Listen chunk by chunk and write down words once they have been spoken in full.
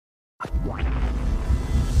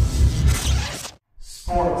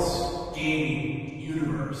Sports Gaming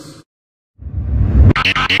Universe.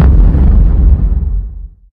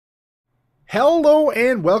 Hello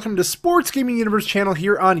and welcome to Sports Gaming Universe channel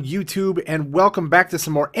here on YouTube, and welcome back to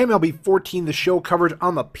some more MLB 14, the show coverage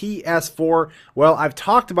on the PS4. Well, I've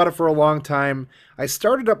talked about it for a long time. I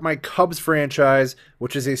started up my Cubs franchise,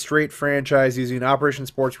 which is a straight franchise using Operation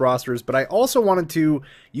Sports rosters, but I also wanted to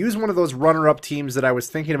use one of those runner-up teams that I was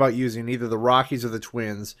thinking about using, either the Rockies or the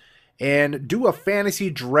Twins, and do a fantasy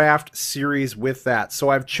draft series with that. So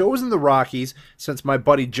I've chosen the Rockies since my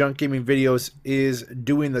buddy Junk Gaming Videos is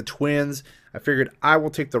doing the Twins. I figured I will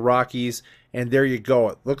take the Rockies, and there you go.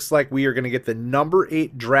 It looks like we are going to get the number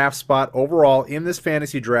 8 draft spot overall in this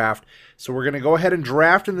fantasy draft. So we're going to go ahead and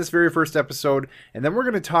draft in this very first episode, and then we're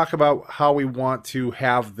going to talk about how we want to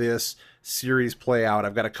have this series play out.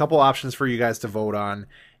 I've got a couple options for you guys to vote on,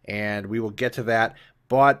 and we will get to that.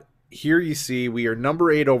 But here you see we are number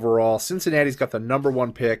 8 overall. Cincinnati's got the number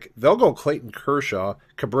 1 pick. They'll go Clayton Kershaw.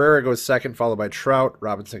 Cabrera goes second, followed by Trout,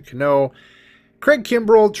 Robinson Cano, Craig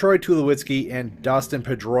Kimbrell, Troy Tulowitzki, and Dustin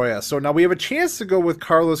Pedroia. So now we have a chance to go with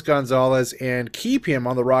Carlos Gonzalez and keep him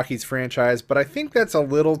on the Rockies franchise, but I think that's a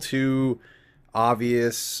little too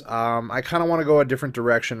obvious. I kind of want to go a different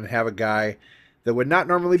direction and have a guy that would not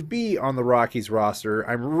normally be on the Rockies roster.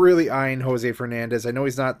 I'm really eyeing Jose Fernandez. I know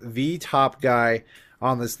he's not the top guy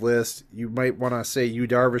on this list. You might want to say Yu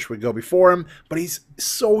Darvish would go before him, but he's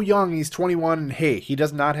so young. He's 21, and hey, he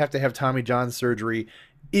does not have to have Tommy John surgery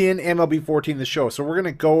in MLB 14, the show. So we're going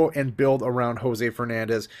to go and build around Jose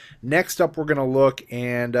Fernandez. Next up, we're going to look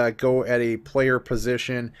and go at a player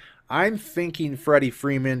position. I'm thinking Freddie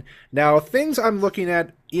Freeman. Now, things I'm looking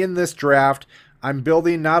at in this draft, I'm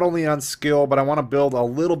building not only on skill, but I want to build a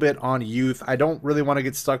little bit on youth. I don't really want to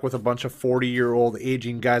get stuck with a bunch of 40-year-old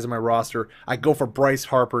aging guys on my roster. I go for Bryce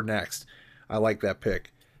Harper next. I like that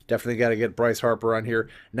pick. Definitely got to get Bryce Harper on here.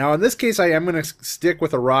 Now, in this case, I am going to stick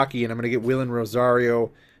with a Rocky, and I'm going to get Willen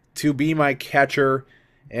Rosario to be my catcher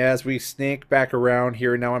as we snake back around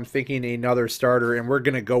here. Now, I'm thinking another starter, and we're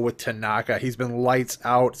going to go with Tanaka. He's been lights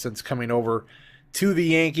out since coming over to the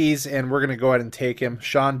Yankees, and we're going to go ahead and take him.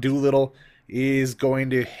 Sean Doolittle is going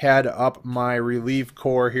to head up my relief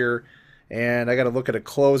corps here, and I got to look at a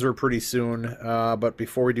closer pretty soon. But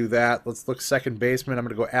before we do that, let's look second baseman. I'm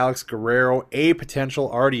going to go Alex Guerrero, a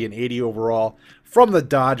potential, already an 80 overall from the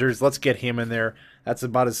Dodgers. Let's get him in there. That's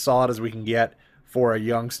about as solid as we can get for a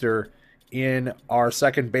youngster in our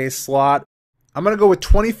second base slot. I'm going to go with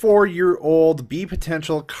 24-year-old B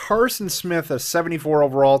potential Carson Smith, a 74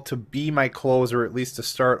 overall, to be my closer, at least to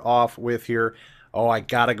start off with here. Oh, I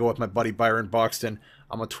got to go with my buddy Byron Buxton.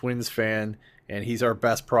 I'm a Twins fan, and he's our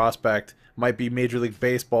best prospect. Might be Major League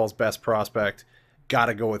Baseball's best prospect. Got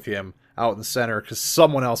to go with him out in the center because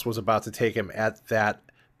someone else was about to take him at that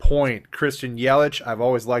point. Christian Yelich, I've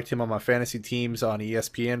always liked him on my fantasy teams on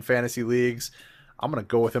ESPN fantasy leagues. I'm going to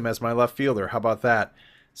go with him as my left fielder. How about that?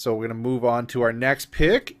 So we're going to move on to our next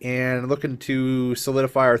pick and looking to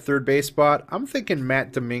solidify our third base spot. I'm thinking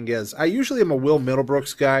Matt Dominguez. I usually am a Will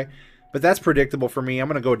Middlebrooks guy, but that's predictable for me. I'm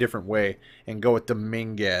going to go a different way and go with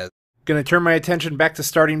Dominguez. Going to turn my attention back to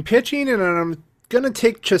starting pitching, and I'm going to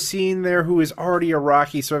take Chacin there, who is already a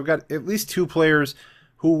Rocky. So I've got at least 2 players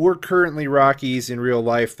who were currently Rockies in real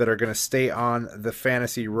life that are going to stay on the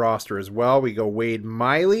fantasy roster as well. We go Wade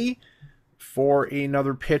Miley for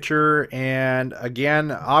another pitcher, and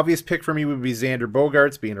again, obvious pick for me would be Xander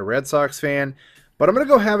Bogaerts, being a Red Sox fan, but I'm going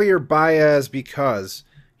to go Javier Baez because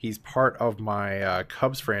he's part of my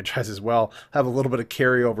Cubs franchise as well. Have a little bit of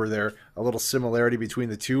carryover there, a little similarity between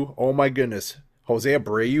the two. Oh my goodness, Jose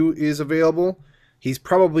Abreu is available. He's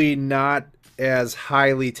probably not as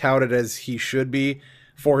highly touted as he should be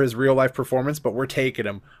for his real life performance, but we're taking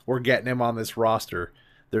him. We're getting him on this roster.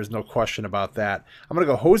 There's no question about that. I'm going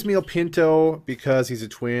to go Josemiel Pinto because he's a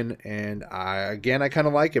Twin, and I kind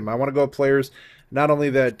of like him. I want to go with players not only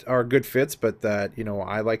that are good fits, but that, you know,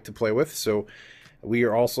 I like to play with. So we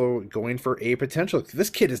are also going for a potential. This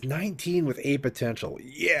kid is 19 with a potential.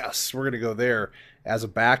 Yes, we're going to go there as a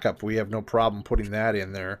backup. We have no problem putting that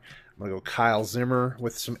in there. I'm going to go Kyle Zimmer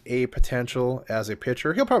with some a potential as a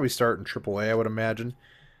pitcher. He'll probably start in AAA, I would imagine.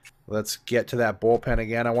 Let's get to that bullpen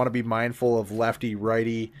again. I want to be mindful of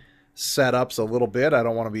lefty-righty setups a little bit. I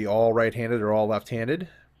don't want to be all right-handed or all left-handed.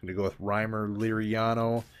 I'm going to go with Reimer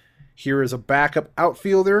Liriano. Here is a backup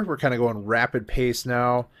outfielder. We're kind of going rapid pace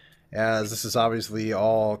now, as this is obviously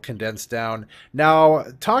all condensed down. Now,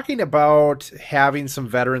 talking about having some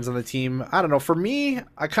veterans on the team, I don't know. For me,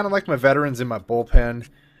 I kind of like my veterans in my bullpen.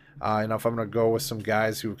 You know, if I'm going to go with some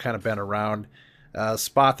guys who've kind of been around,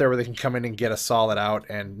 spot there where they can come in and get a solid out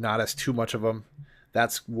and not as too much of them.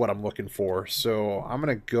 That's what I'm looking for. So I'm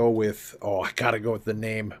going to go with, oh, I got to go with the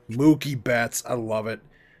name, Mookie Betts. I love it.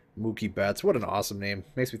 Mookie Betts. What an awesome name.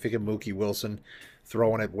 Makes me think of Mookie Wilson,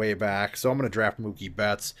 throwing it way back. So I'm going to draft Mookie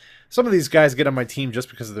Betts. Some of these guys get on my team just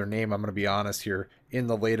because of their name, I'm going to be honest here, in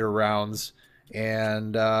the later rounds.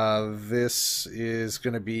 And this is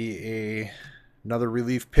going to be another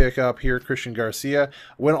relief pickup here, Christian Garcia.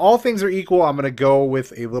 When all things are equal, I'm going to go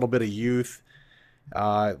with a little bit of youth.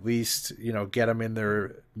 At least, you know, get them in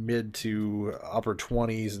their mid to upper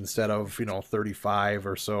 20s instead of, you know, 35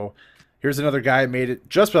 or so. Here's another guy made it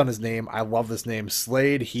just on his name. I love this name,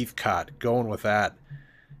 Slade Heathcott. Going with that.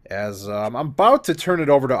 As I'm about to turn it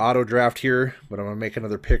over to auto draft here, but I'm going to make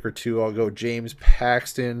another pick or two. I'll go James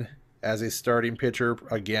Paxton as a starting pitcher.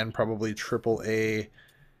 Again, probably AAA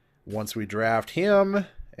once we draft him.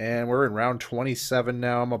 And we're in round 27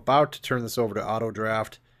 now. I'm about to turn this over to auto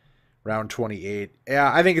draft. Round 28.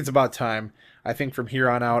 Yeah, I think it's about time. I think from here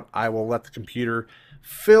on out, I will let the computer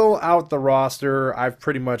fill out the roster. I've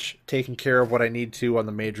pretty much taken care of what I need to on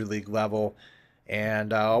the major league level.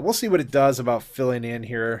 And we'll see what it does about filling in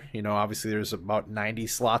here. You know, obviously there's about 90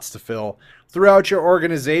 slots to fill throughout your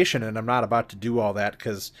organization. And I'm not about to do all that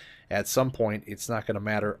because at some point it's not going to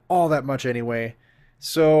matter all that much anyway.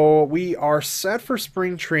 So we are set for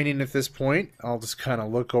spring training at this point. I'll just kind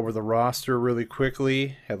of look over the roster really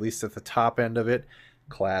quickly, at least at the top end of it.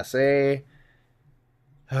 Class A.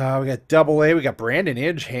 We got Double A. We got Brandon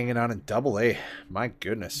Idge hanging on in Double A. My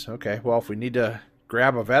goodness. Okay, well, if we need to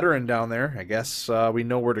grab a veteran down there, I guess we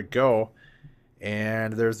know where to go.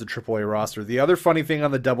 And there's the AAA roster. The other funny thing on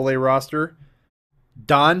the Double A roster,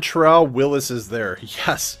 Dontrell Willis is there.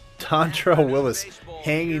 Yes, Dontrell Willis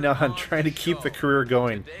hanging on, trying to keep the career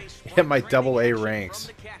going at my Double A ranks.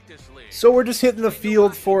 So we're just hitting the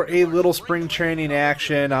field for a little spring training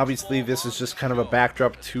action. Obviously, this is just kind of a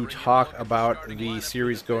backdrop to talk about the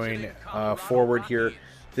series going forward here.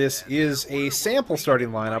 This is a sample starting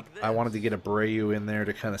lineup. I wanted to get Abreu in there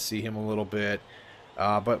to kind of see him a little bit.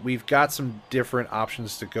 But we've got some different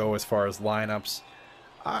options to go as far as lineups.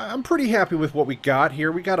 I'm pretty happy with what we got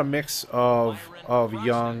here. We got a mix of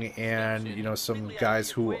young and, you know, some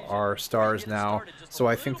guys who are stars now. So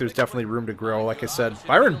I think there's definitely room to grow. Like I said,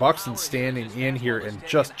 Byron Buxton standing in here and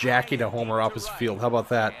just jacking a homer off his field. How about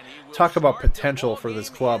that? Talk about potential for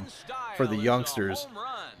this club, for the youngsters.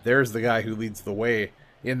 There's the guy who leads the way.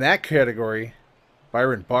 In that category,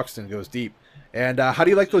 Byron Buxton goes deep. And how do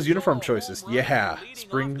you like those uniform choices? Yeah,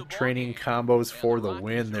 spring training combos for the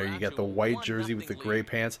win there. You got the white jersey with the gray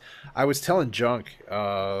pants. I was telling Junk,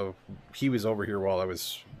 he was over here while I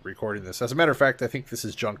was recording this. As a matter of fact, I think this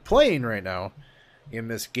is Junk playing right now in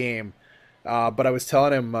this game. But I was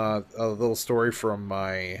telling him a little story from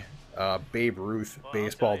my Babe Ruth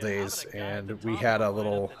baseball days, and we had a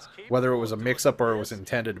little, whether it was a mix-up or it was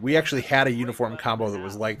intended, we actually had a uniform combo that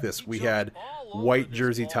was like this. We had white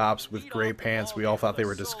jersey tops with gray pants. We all thought they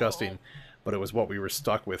were disgusting, but it was what we were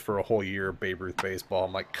stuck with for a whole year of Babe Ruth baseball.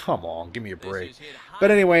 I'm like, come on, give me a break.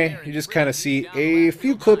 But anyway, you just kind of see a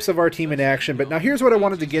few clips of our team in action. But now here's what I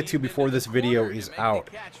wanted to get to before this video is out.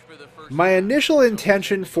 My initial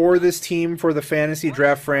intention for this team, for the Fantasy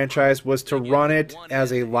Draft franchise, was to run it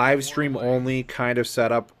as a live stream only kind of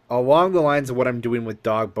setup, along the lines of what I'm doing with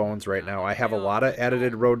Dog Bones right now. I have a lot of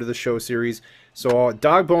edited Road to the Show series, so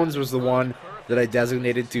Dog Bones was the one that I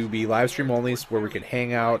designated to be live stream only, where we could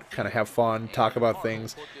hang out, kind of have fun, talk about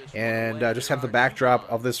things, and just have the backdrop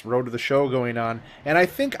of this Road to the Show going on. And I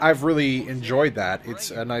think I've really enjoyed that.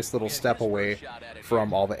 It's a nice little step away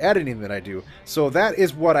from all the editing that I do. So that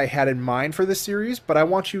is what I had in mind for this series, but I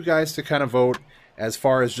want you guys to kind of vote as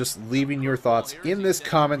far as just leaving your thoughts in this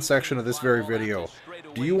comment section of this very video.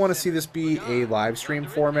 Do you want to see this be a live stream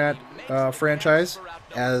format franchise,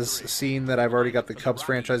 as seeing that I've already got the Cubs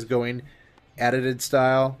franchise going edited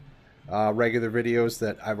style, regular videos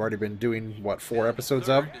that I've already been doing, what, 4 episodes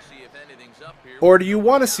of? Or do you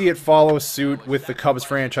want to see it follow suit with the Cubs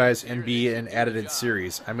franchise and be an edited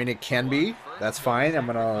series? I mean, it can be. That's fine. I'm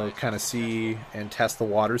going to kind of see and test the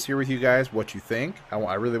waters here with you guys, what you think.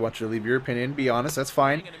 I really want you to leave your opinion. Be honest. That's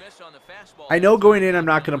fine. I know going in I'm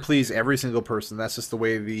not going to please every single person. That's just the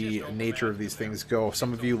way the nature of these things go.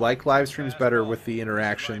 Some of you like live streams better with the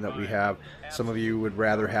interaction that we have. Some of you would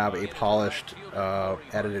rather have a polished,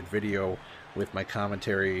 edited video with my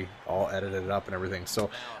commentary all edited up and everything. So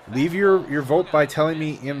leave your vote by telling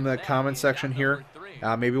me in the comment section here.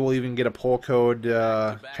 Maybe we'll even get a poll code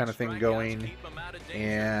kind of thing going,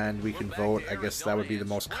 and we can vote. I guess that would be the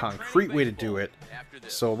most concrete way to do it.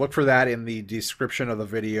 So look for that in the description of the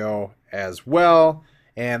video as well.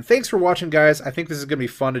 And thanks for watching, guys. I think this is going to be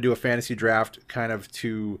fun to do a fantasy draft, kind of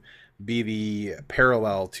to be the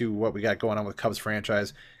parallel to what we got going on with Cubs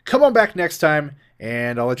franchise. Come on back next time,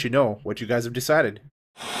 and I'll let you know what you guys have decided.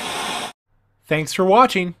 Thanks for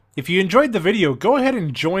watching. If you enjoyed the video, go ahead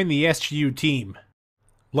and join the SGU team.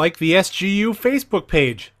 Like the SGU Facebook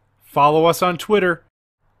page. Follow us on Twitter.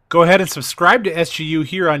 Go ahead and subscribe to SGU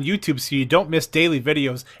here on YouTube so you don't miss daily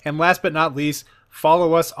videos. And last but not least,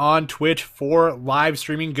 follow us on Twitch for live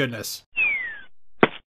streaming goodness.